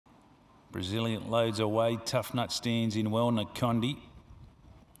Brazilian loads away. Tough Nut stands in well. Nakondi.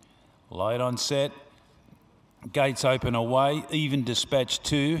 Load on set. Gates open away. Even Dispatch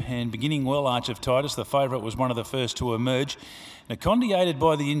 2. And beginning well, Arch of Titus. The favourite was one of the first to emerge. Nakondi, aided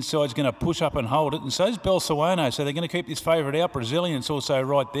by the inside, is going to push up and hold it, and so is Belsuano. So they're going to keep this favourite out. Brazilian's also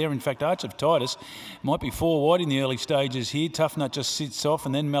right there. In fact, Arch of Titus might be 4 wide in the early stages here. Tough Nut just sits off,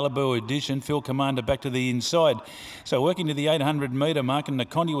 and then Malibu Edition. Phil Commander back to the inside. So working to the 800 metre mark, and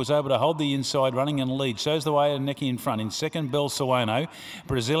Nakondi was able to hold the inside running and lead. Shows the way, Necky in front. In second, Belsuano.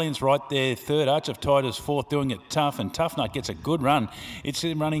 Brazilian's right there. Third, Arch of Titus. Fourth, doing it tough, and Tough Nut gets a good run. It's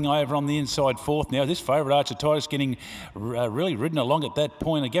running over on the inside fourth now. This favourite, Arch of Titus, getting really ridden along at that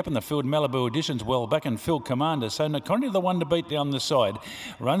point. A gap in the field. Malibu Edition's well back, and Phil Commander. So Nakondi, the one to beat down the side.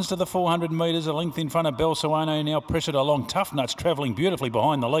 Runs to the 400 metres, a length in front of Belsuano, now pressured along. Tough Nut's travelling beautifully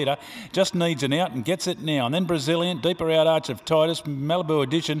behind the leader. Just needs an out and gets it now. And then Brazilian, deeper out, Arch of Titus, Malibu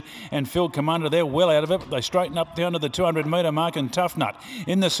Edition and Phil Commander. They're well out of it. They straighten up down to the 200 metre mark, and Tough Nut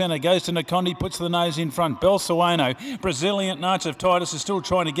in the centre goes to Nakondi, puts the nose in front. Belsuano, Brazilian and Arch of Titus is still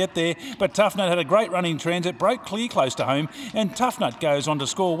trying to get there, but Tough Nut had a great run in transit, broke clear close to home, and Tough Nut goes on to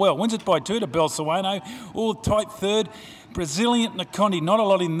score well. Wins it by 2 to Belsuano. All tight third. Brazilian, Nakondi, not a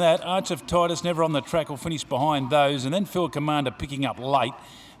lot in that. Arch of Titus never on the track, will finish behind those, and then Phil Commander picking up late.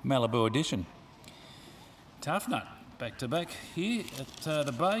 Malibu Edition. Tough Nut back to back here at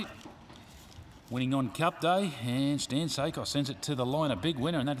the Bay. Winning on Cup Day, and Stan Sakos sends it to the line, a big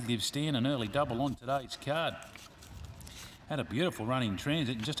winner, and that'll give Stan an early double on today's card. Had a beautiful run in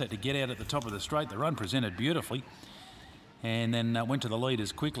transit and just had to get out at the top of the straight. The run presented beautifully, and then went to the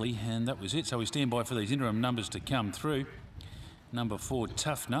leaders quickly, and that was it. So we stand by for these interim numbers to come through. Number 4,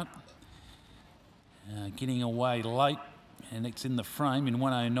 Tough Nut, getting away late, and it's in the frame in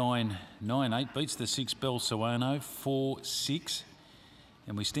 109.98. Beats the 6 Belsuano, 4-6.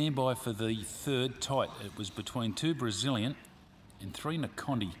 And we stand by for the third tight. It was between 2 Brazilian and 3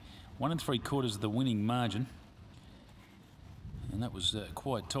 Nakondi. 1 3/4 the winning margin. And that was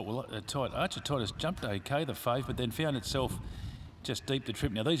quite tight. Arch of Titus jumped okay, the fave, but then found itself just deep the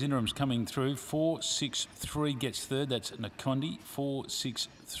trip. Now these interims coming through. 4-6-3 gets third. That's Nakondi.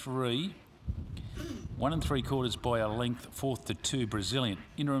 4-6-3. 1 3/4 by a length, fourth to 2 Brazilian.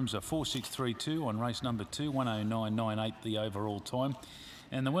 Interims are 4-6-3-2 on race number 2. 109.98 the overall time.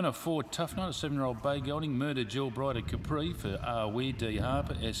 And the winner for Tough Nut, a 7-year-old bay gelding, Murder Jill Bride of Capri for R. Weir, D.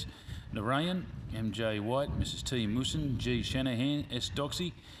 Harper, S. Narayan, M.J. White, Mrs. T. Mooson, G. Shanahan, S.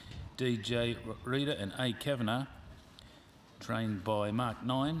 Doxy, D.J. Reader and A. Kavanagh. Trained by Mark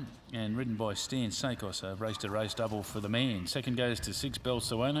 9 and ridden by Stan Sakos. Raced a race double for the man. Second goes to 6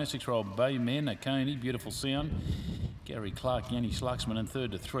 Belsuano, 6-year-old bay man, Nakondi, beautiful sound. Gary Clark, Yanni Sluxman, and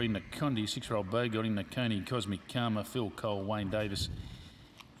third to 3 Nakondi, 6-year-old bay gelding, Nakondi, Cosmic Karma, Phil Cole, Wayne Davis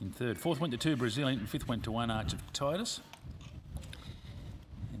in third. Fourth went to 2 Brazilian, and fifth went to 1 Arch of Titus.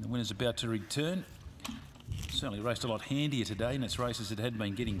 And the winner's about to return. Certainly raced a lot handier today in its races. It had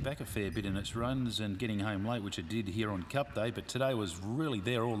been getting back a fair bit in its runs and getting home late, which it did here on Cup Day, but today was really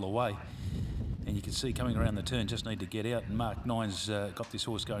there all the way. And you can see coming around the turn, just need to get out, and Mark 9's got this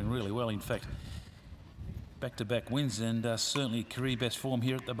horse going really well. In fact, back-to-back wins, and certainly career best form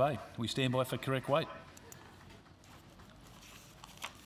here at the Bay. We stand by for correct weight.